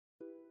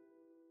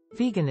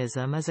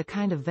Veganism is a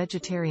kind of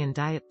vegetarian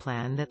diet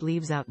plan that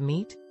leaves out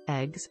meat,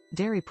 eggs,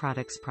 dairy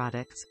products,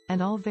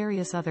 and all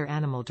various other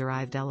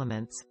animal-derived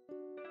elements.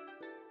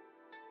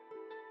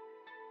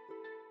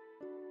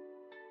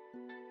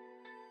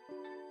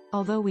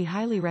 Although we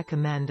highly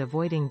recommend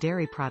avoiding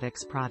dairy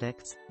products,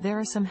 there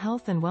are some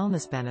health and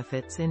wellness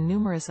benefits in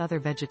numerous other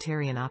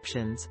vegetarian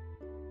options.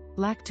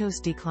 Lactose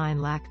decline.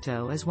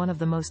 Lacto is one of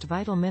the most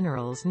vital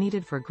minerals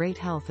needed for great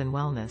health and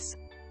wellness.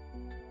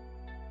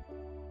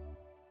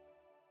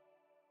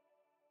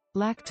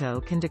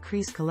 Lacto can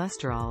decrease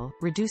cholesterol,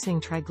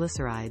 reducing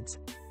triglycerides.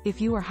 If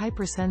you are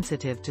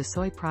hypersensitive to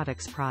soy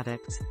products,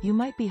 you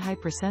might be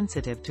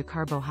hypersensitive to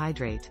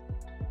carbohydrate.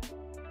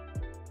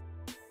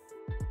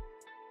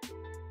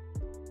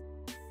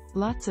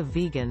 Lots of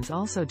vegans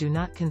also do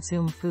not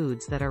consume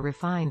foods that are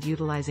refined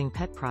utilizing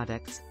pet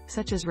products,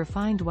 such as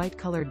refined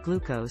white-colored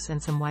glucose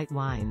and some white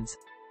wines.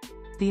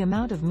 The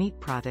amount of meat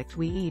product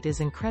we eat is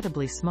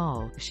incredibly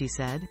small, she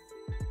said.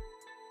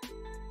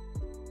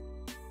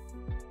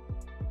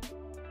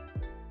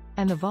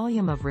 And the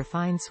volume of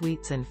refined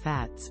sweets and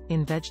fats,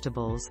 in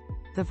vegetables,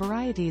 the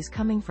varieties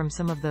coming from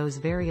some of those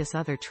various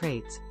other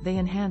traits, they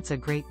enhance a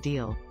great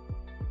deal.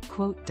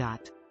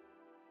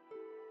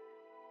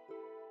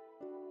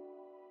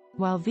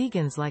 While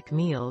vegans like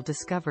meal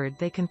discovered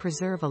they can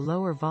preserve a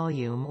lower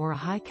volume or a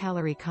high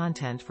calorie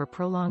content for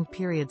prolonged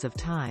periods of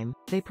time,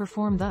 they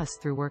perform thus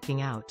through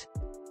working out.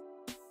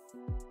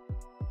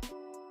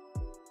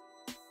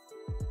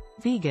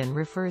 Vegan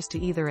refers to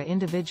either an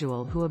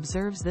individual who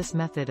observes this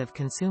method of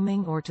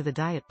consuming or to the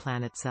diet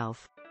plan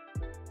itself.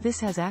 This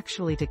has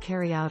actually to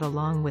carry out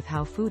along with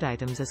how food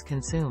items is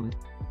consumed.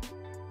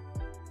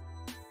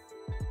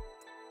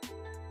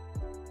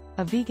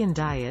 A vegan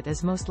diet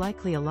is most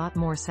likely a lot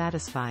more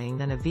satisfying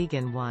than a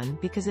vegan one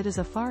because it is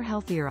a far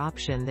healthier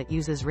option that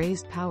uses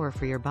raised power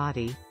for your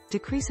body,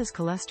 decreases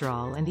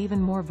cholesterol and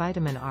even more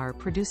vitamin R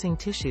producing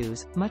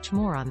tissues, much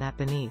more on that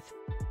beneath.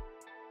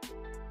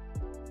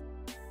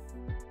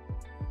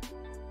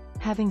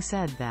 Having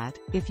said that,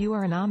 if you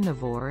are an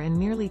omnivore and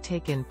merely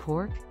take in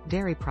pork,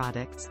 dairy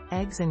products,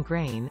 eggs and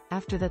grain,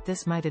 after that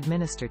this might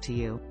administer to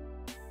you.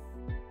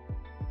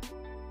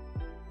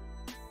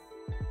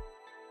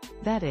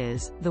 That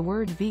is, the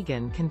word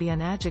vegan can be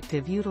an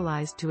adjective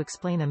utilized to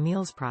explain a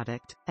meal's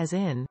product, as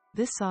in,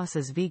 this sauce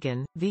is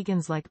vegan,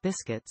 vegans like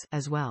biscuits,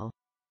 as well.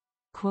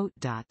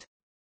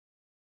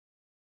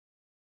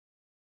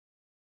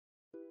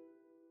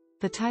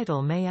 The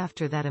title may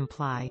after that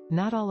imply,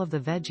 not all of the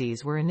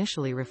veggies were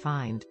initially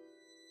refined.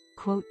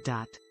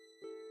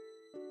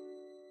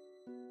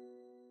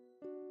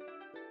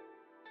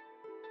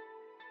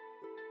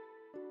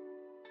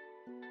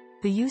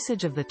 The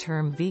usage of the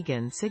term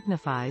vegan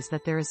signifies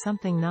that there is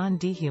something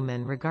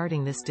non-dehuman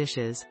regarding this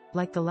dishes,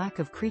 like the lack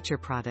of creature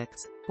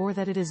products, or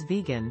that it is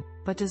vegan,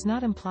 but does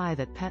not imply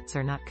that pets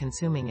are not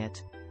consuming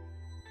it.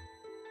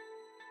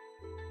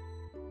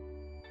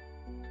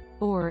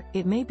 Or,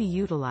 it may be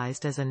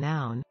utilized as a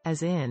noun,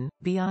 as in,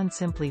 beyond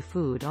simply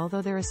food,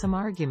 although there is some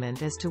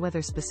argument as to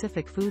whether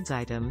specific foods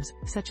items,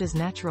 such as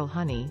natural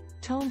honey,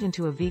 toned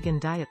into a vegan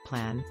diet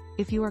plan.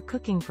 If you are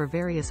cooking for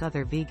various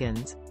other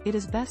vegans, it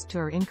is best to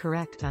err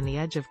incorrect on the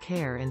edge of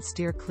care and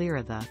steer clear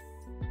of the.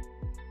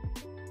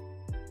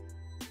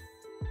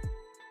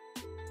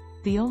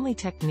 The only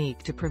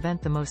technique to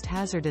prevent the most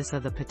hazardous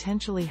of the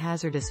potentially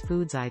hazardous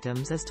foods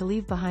items is to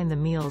leave behind the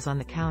meals on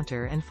the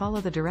counter and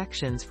follow the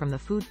directions from the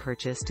food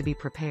purchase to be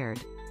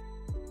prepared.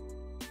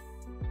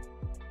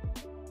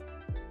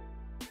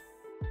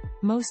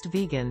 Most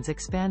vegans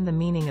expand the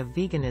meaning of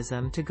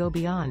veganism to go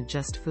beyond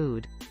just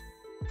food.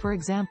 For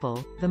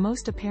example, the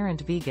most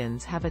apparent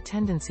vegans have a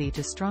tendency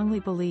to strongly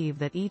believe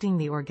that eating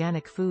the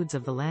organic foods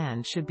of the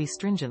land should be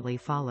stringently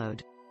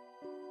followed.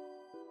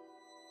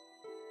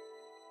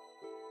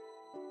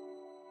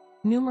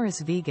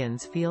 Numerous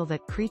vegans feel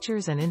that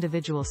creatures and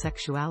individual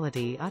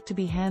sexuality ought to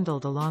be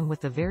handled along with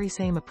the very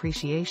same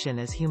appreciation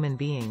as human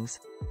beings.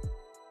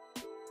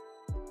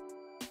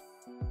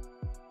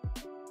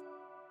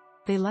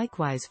 They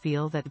likewise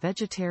feel that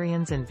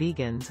vegetarians and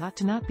vegans ought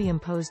to not be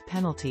imposed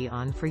penalty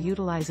on for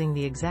utilizing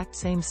the exact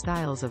same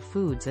styles of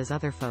foods as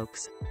other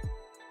folks.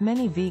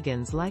 Many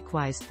vegans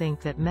likewise think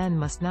that men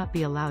must not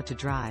be allowed to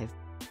drive.